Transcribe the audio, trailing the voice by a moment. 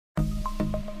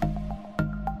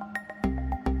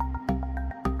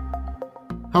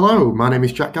Hello, my name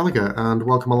is Jack Gallagher, and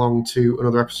welcome along to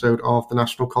another episode of the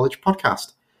National College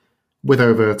Podcast. With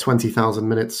over 20,000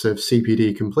 minutes of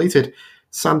CPD completed,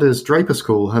 Sanders Draper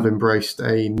School have embraced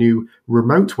a new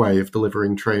remote way of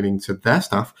delivering training to their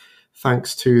staff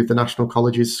thanks to the National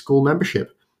College's school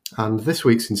membership. And this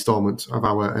week's instalment of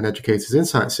our An Educator's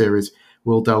Insight series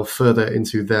will delve further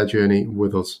into their journey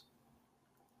with us.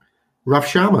 Rav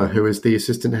Sharma, who is the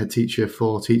Assistant Head Teacher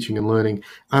for Teaching and Learning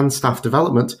and Staff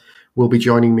Development, will be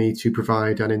joining me to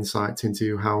provide an insight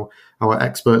into how our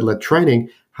expert-led training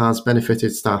has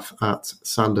benefited staff at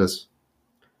Sanders.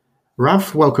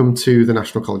 Rav, welcome to the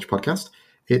National College Podcast.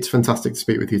 It's fantastic to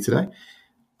speak with you today.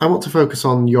 I want to focus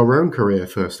on your own career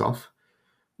first off.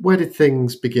 Where did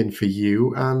things begin for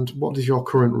you, and what does your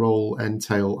current role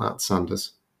entail at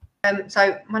Sanders?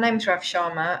 So my name's Rav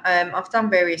Sharma. I've done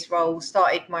various roles,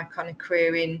 started my kind of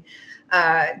career in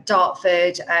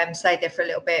Dartford, stayed there for a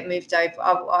little bit, moved over.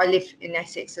 I live in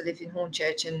Essex, I live in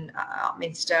Hornchurch and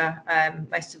Upminster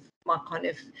most of my kind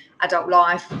of adult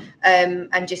life,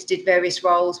 and just did various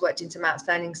roles, worked in some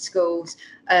outstanding schools,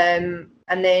 and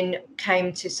then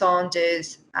came to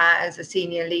Sanders as a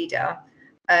senior leader.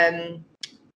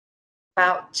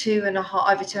 About over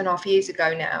 2.5 years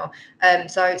ago now.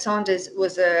 So Sanders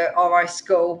was a RI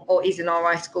school, or is an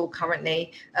RI school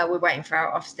currently. We're waiting for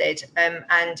our Ofsted, and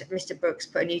Mr. Brooks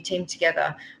put a new team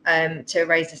together to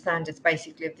raise the standards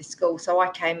basically of the school. So I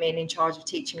came in charge of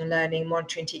teaching and learning,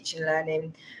 monitoring teaching and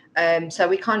learning. So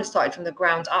we kind of started from the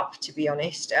ground up, to be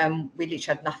honest. We literally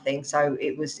had nothing, so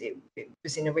it was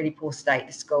in a really poor state,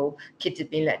 the school. Kids had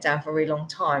been let down for a really long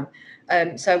time.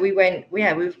 So we've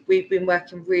been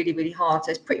working really, really hard.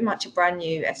 So it's pretty much a brand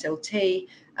new SLT,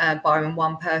 barring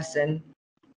one person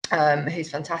who's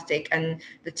fantastic, and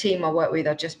the team I work with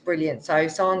are just brilliant. So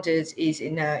Sanders is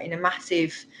in a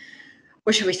massive,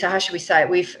 how should we say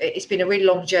it? It's been a really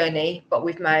long journey, but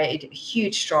we've made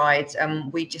huge strides,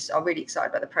 and we just are really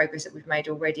excited about the progress that we've made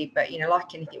already. But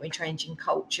like anything, we're changing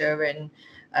culture and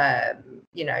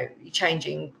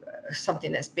changing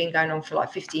something that's been going on for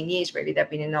like 15 years really. They've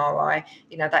been in RI,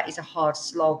 that is a hard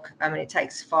slog. It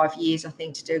takes 5 years, I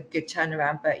think, to do a good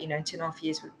turnaround, but in 2.5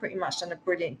 years we've pretty much done a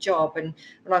brilliant job. And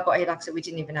when I got here, like I said, we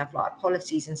didn't even have like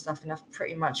policies and stuff, and I've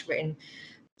pretty much written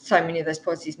so many of those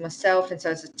policies myself, and so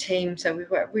as a team. So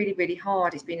we've worked really, really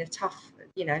hard. It's been a tough,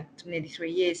 nearly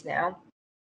 3 years now.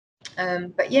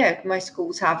 But yeah, most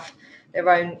schools have their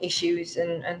own issues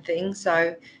and things.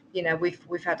 So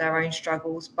we've had our own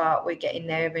struggles, but we're getting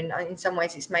there. And in some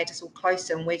ways, it's made us all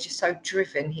closer. And we're just so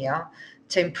driven here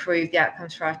to improve the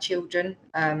outcomes for our children,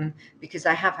 because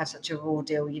they have had such a raw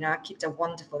deal. Our kids are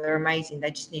wonderful, they're amazing.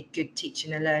 They just need good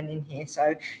teaching and learning here.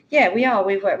 So yeah,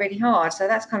 we've worked really hard. So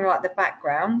that's kind of like the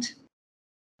background.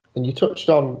 And you touched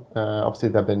on, obviously,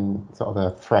 there've been sort of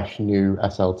a fresh new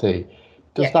SLT.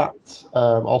 Does that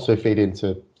also feed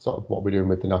into sort of what we're doing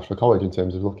with the National College in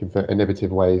terms of looking for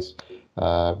innovative ways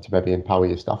to maybe empower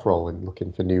your staff role and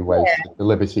looking for new ways to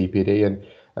deliver CPD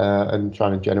and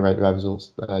trying to generate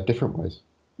results different ways?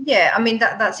 Yeah, I mean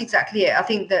that's exactly it. I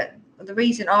think that the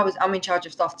reason I'm in charge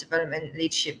of staff development,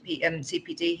 leadership,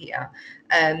 CPD here,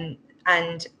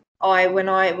 and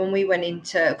when we went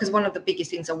into, because one of the biggest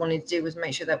things I wanted to do was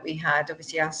make sure that we had,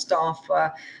 obviously, our staff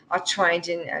are trained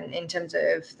in terms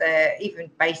of their even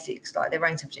basics, like their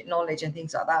own subject knowledge and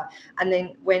things like that. And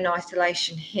then when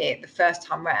isolation hit the first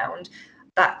time round,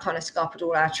 that kind of scuppered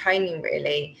all our training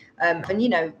really. And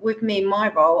with me in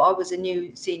my role, I was a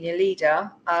new senior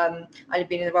leader. I'd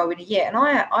been in the role in a year, and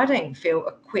I don't feel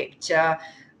equipped to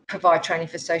provide training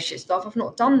for associate staff. I've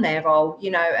not done their role,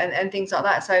 and things like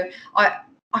that. So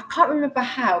I can't remember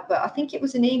how, but I think it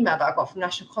was an email that I got from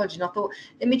National College, and I thought,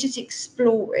 let me just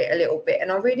explore it a little bit. And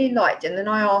I really liked it. And then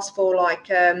I asked for like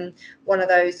one of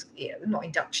those, not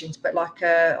inductions, but like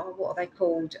what are they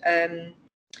called? A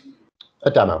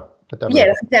demo. Yeah,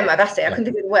 like a demo. That's it. I couldn't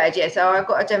think of the word. Yeah, so I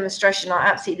got a demonstration. I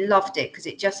absolutely loved it because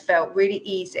it just felt really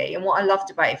easy. And what I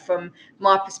loved about it from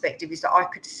my perspective is that I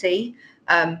could see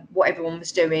what everyone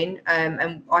was doing,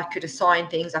 and I could assign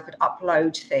things, I could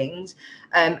upload things,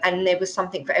 and there was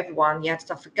something for everyone. You had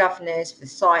stuff for governors, for the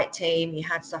site team, you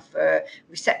had stuff for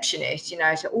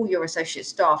receptionists, so all your associate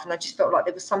staff. And I just felt like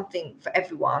there was something for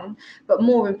everyone. But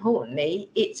more importantly,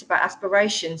 it's about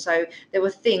aspiration. So there were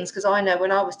things, because I know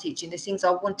when I was teaching, there's things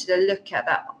I wanted to look at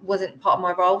that wasn't part of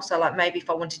my role. So like maybe if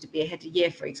I wanted to be a head of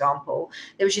year, for example,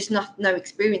 there was just no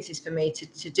experiences for me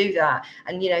to do that.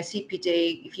 And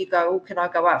CPD, if you go, can I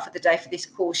go out for the day for this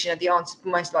course, the answer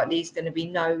most likely is going to be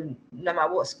no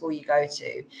matter what school you go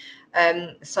to.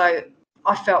 So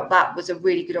I felt that was a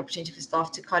really good opportunity for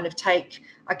staff to kind of take,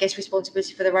 I guess,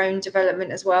 responsibility for their own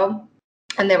development as well.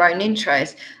 and their own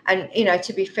interest. And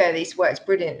to be fair, this works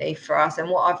brilliantly for us. And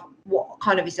what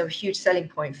kind of is a huge selling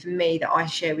point for me that I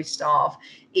share with staff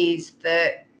is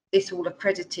that it's all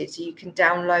accredited, so you can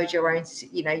download your own,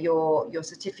 your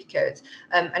certificates,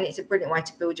 and it's a brilliant way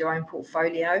to build your own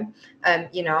portfolio.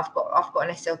 I've got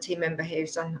an SLT member here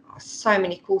who's done so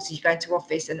many courses. You go into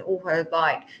office and all her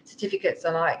certificates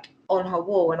are on her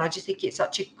wall, and I just think it's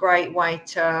such a great way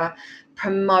to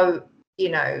promote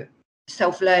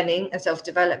self-learning and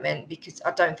self-development, because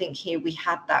I don't think here we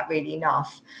had that really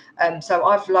enough. So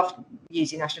I've loved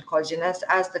using National College, and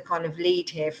as the kind of lead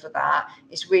here for that,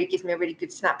 it really gives me a really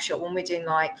good snapshot when we're doing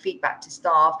feedback to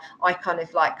staff. I kind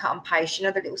of cut and paste,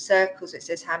 the little circles that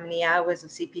says how many hours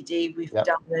of CPD we've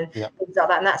done and things like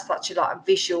that. And that's such a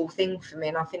visual thing for me,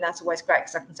 and I think that's always great,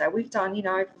 because I can say we've done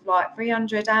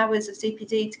 300 hours of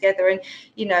CPD together,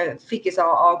 and figures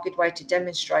are a good way to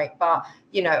demonstrate. But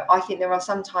I think there are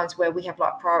some times where we have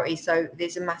priorities. So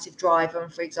there's a massive drive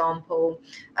on, for example,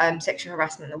 sexual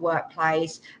harassment in the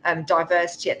workplace,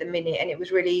 diversity at the minute. And it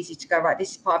was really easy to go, right,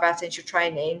 this is part of our essential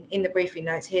training. In the briefing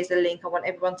notes, here's the link. I want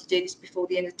everyone to do this before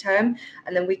the end of term.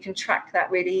 And then we can track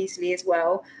that really easily as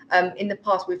well. In the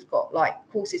past, we've got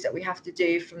courses that we have to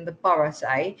do from the borough,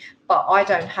 say, but I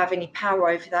don't have any power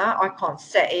over that. I can't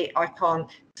set it. I can't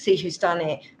see who's done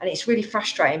it, and it's really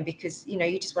frustrating, because you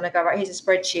just want to go, right, here's a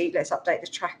spreadsheet, let's update the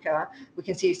tracker, we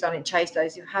can see who's done it, chase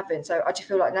those who haven't. So I just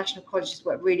feel like national colleges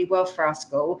work really well for our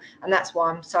school, and that's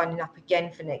why I'm signing up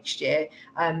again for next year,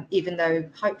 even though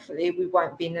hopefully we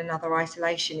won't be in another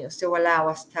isolation. It'll still allow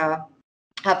us to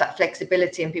have that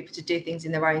flexibility and people to do things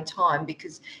in their own time,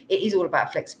 because it is all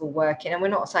about flexible working. And we're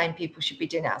not saying people should be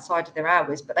doing it outside of their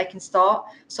hours, but they can stop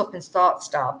and start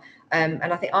stuff. And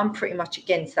I think I'm pretty much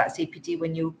against that CPD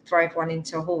when you throw everyone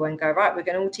into a hall and go, right, we're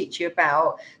going to all teach you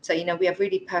about. So, we have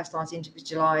really personalised,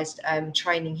 individualised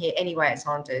training here anyway at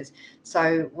Sanders.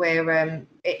 So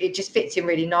it just fits in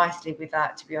really nicely with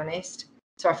that, to be honest.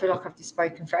 So I feel like I've just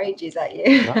spoken for ages at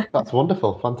you. That's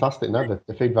wonderful, fantastic. No,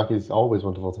 the feedback is always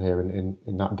wonderful to hear in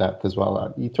that depth as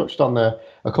well. You touched on a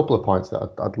couple of points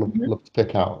that I'd love to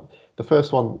pick out. The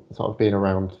first one sort of being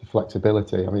around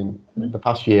flexibility. I mean, the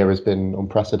past year has been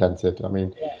unprecedented. I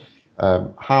mean,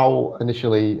 how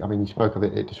initially, I mean, you spoke of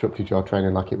it disrupted your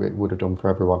training like it would have done for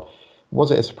everyone.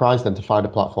 Was it a surprise then to find a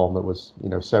platform that was,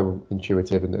 so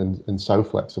intuitive and so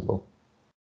flexible?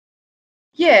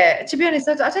 Yeah, to be honest,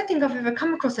 I don't think I've ever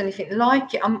come across anything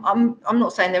like it. I'm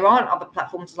not saying there aren't other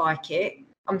platforms like it.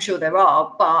 I'm sure there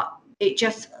are, but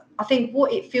I think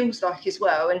what it feels like as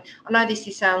well, and I know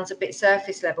this sounds a bit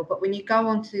surface level, but when you go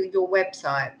onto your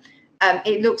website,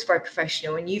 it looks very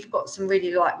professional, and you've got some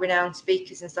really renowned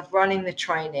speakers and stuff running the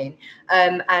training,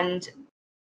 and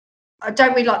I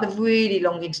don't really like the really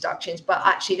long introductions, but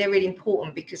actually they're really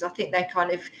important, because I think they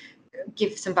kind of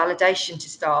give some validation to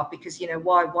staff, because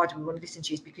why do we want to listen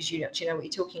to you? It's because you actually know what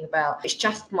you're talking about. It's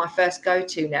just my first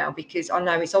go-to now, because I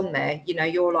know it's on there.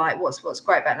 You're what's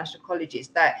great about National College is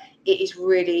that it is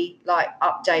really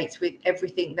updates with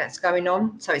everything that's going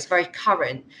on, so it's very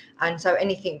current. And so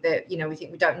anything that we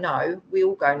think we don't know, we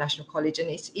all go National College, and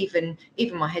it's even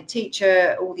my head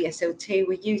teacher, all the SLT,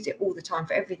 we use it all the time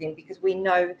for everything, because we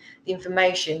know the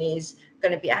information is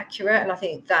going to be accurate. And I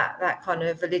think that kind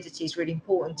of validity is really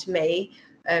important to me,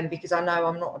 because I know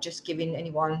I'm not just giving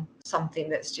anyone something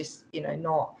that's just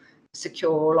not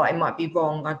secure, or it might be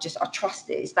wrong. I trust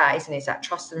it. It's that, isn't it? It's that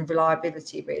trust and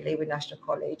reliability really with National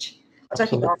College. I don't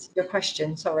think that answered your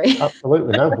question, sorry.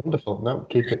 Absolutely, no, wonderful. No,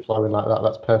 keep it flowing like that.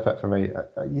 That's perfect for me.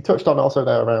 You touched on also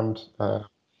there around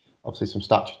obviously some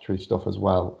statutory stuff as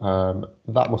well.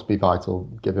 That must be vital,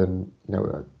 given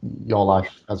your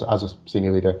life as a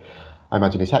senior leader. I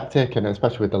imagine is hectic, and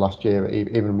especially with the last year,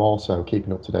 even more so,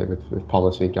 keeping up to date with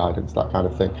policy guidance, that kind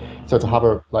of thing. So to have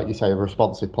like you say, a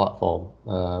responsive platform,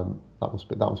 that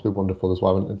must be wonderful as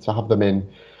well, and to have them in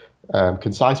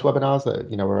concise webinars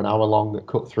that are an hour long, that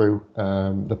cut through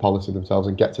the policy themselves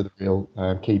and get to the real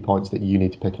key points that you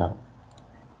need to pick out.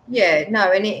 Yeah,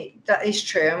 no, and that is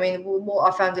true. I mean, what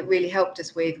I found it really helped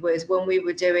us with was when we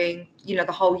were doing,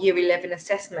 the whole Year 11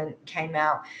 assessment came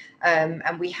out, and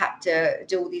we had to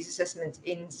do all these assessments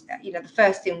in, the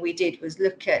first thing we did was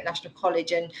look at National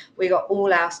College, and we got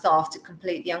all our staff to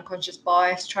complete the unconscious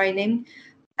bias training.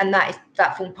 And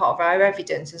that formed part of our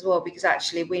evidence as well, because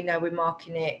actually we know we're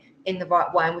marking it in the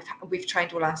right way, and we've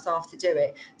trained all our staff to do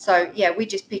it. So yeah, we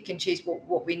just pick and choose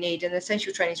what we need, and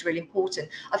essential training is really important.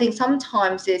 I think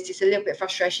sometimes there's just a little bit of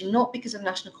frustration, not because of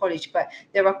National College, but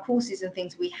there are courses and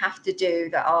things we have to do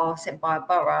that are sent by a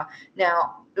borough.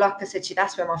 Now, like I said to you,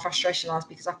 that's where my frustration lies,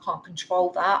 because I can't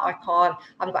control that. I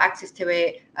haven't got access to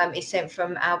it. It's sent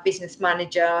from our business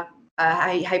manager.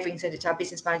 Havering send it to our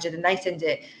business manager, then they send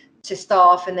it to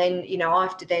staff, and then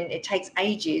after then it takes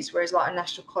ages, whereas like a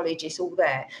national college, it's all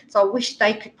there. So I wish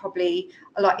they could probably,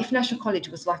 like, if national college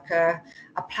was like a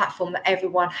platform that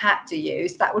everyone had to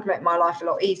use, that would make my life a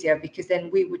lot easier, because then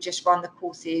we would just run the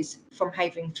courses from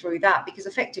Havering through that, because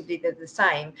effectively they're the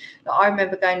same. Like, I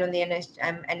remember going on the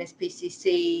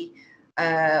NSPCC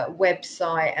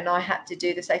website, and I had to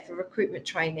do the safer recruitment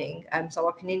training, so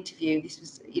I can interview. This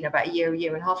was about a year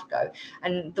and a half ago,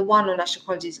 and the one on national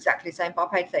college is exactly the same, but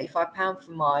I paid £35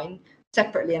 for mine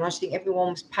separately, and I just think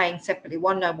everyone was paying separately.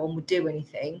 One, no one would do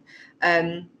anything,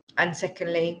 and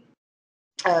secondly,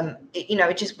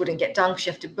 it just wouldn't get done, because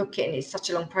you have to book it, and it's such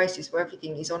a long process where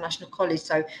everything is on national college.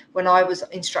 So when I was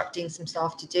instructing some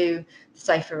staff to do the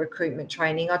safer recruitment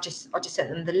training, I just sent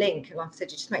them the link, and like I said,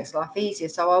 it just makes life easier.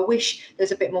 So I wish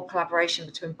there's a bit more collaboration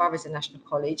between boroughs and national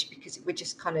college, because we're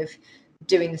just kind of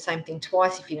doing the same thing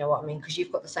twice, if you know what I mean, because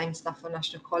you've got the same stuff on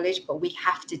national college, but we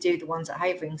have to do the ones at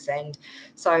Havering send.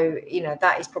 So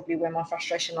that is probably where my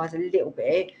frustration lies a little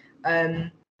bit,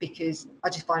 because I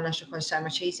just find national college so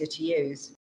much easier to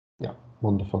use. Yeah,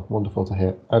 wonderful to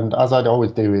hear. And as I'd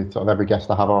always do with sort of every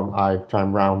guest I have on, I try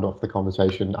and round off the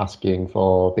conversation asking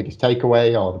for biggest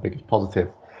takeaway or the biggest positive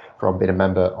from being a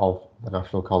member of the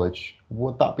National College.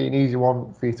 Would that be an easy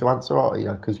one for you to answer, or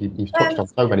because you've touched on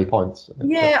so many points?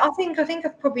 Yeah, I think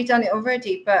I've probably done it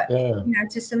already, but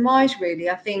to surmise, really,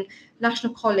 I think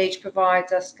National College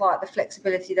provides us like the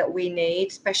flexibility that we need,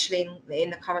 especially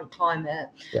in the current climate.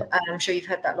 Yeah. And I'm sure you've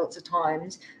heard that lots of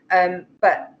times.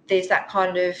 But there's that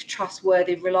kind of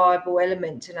trustworthy, reliable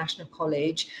element to National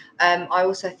College. I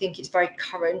also think it's very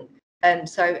current.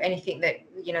 So anything that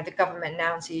the government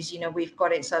announces, we've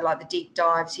got it. So like the deep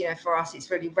dives, for us, it's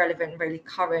really relevant, really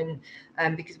current,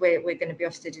 because we're going to be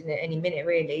Ofsted in any minute,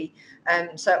 really.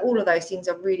 So all of those things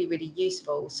are really, really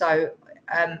useful. So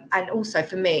and also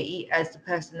for me, as the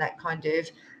person that kind of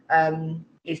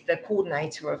is the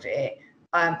coordinator of it,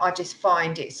 I just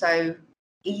find it so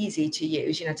easy to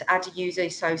use. To add a user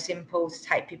is so simple, to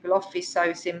take people off is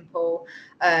so simple,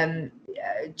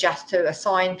 just to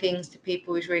assign things to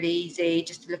people is really easy,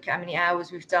 just to look at how many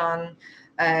hours we've done.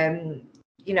 I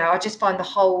just find the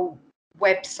whole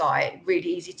website really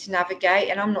easy to navigate,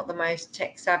 and I'm not the most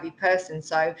tech savvy person,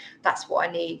 so that's what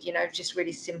I need, just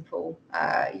really simple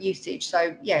usage.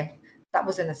 So yeah, that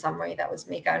wasn't a summary, that was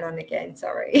me going on again,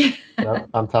 sorry. No,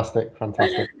 fantastic.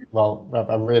 Well,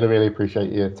 I really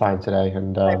appreciate your time today,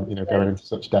 and going into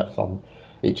such depth on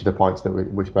each of the points that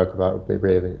we spoke about would be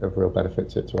really of real benefit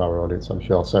to our audience, I'm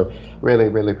sure. So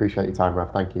really appreciate your time,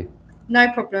 Rav. Thank you.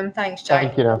 No problem. Thanks, Jake.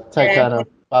 Thank you. Now take care now.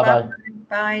 Bye.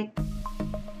 Bye.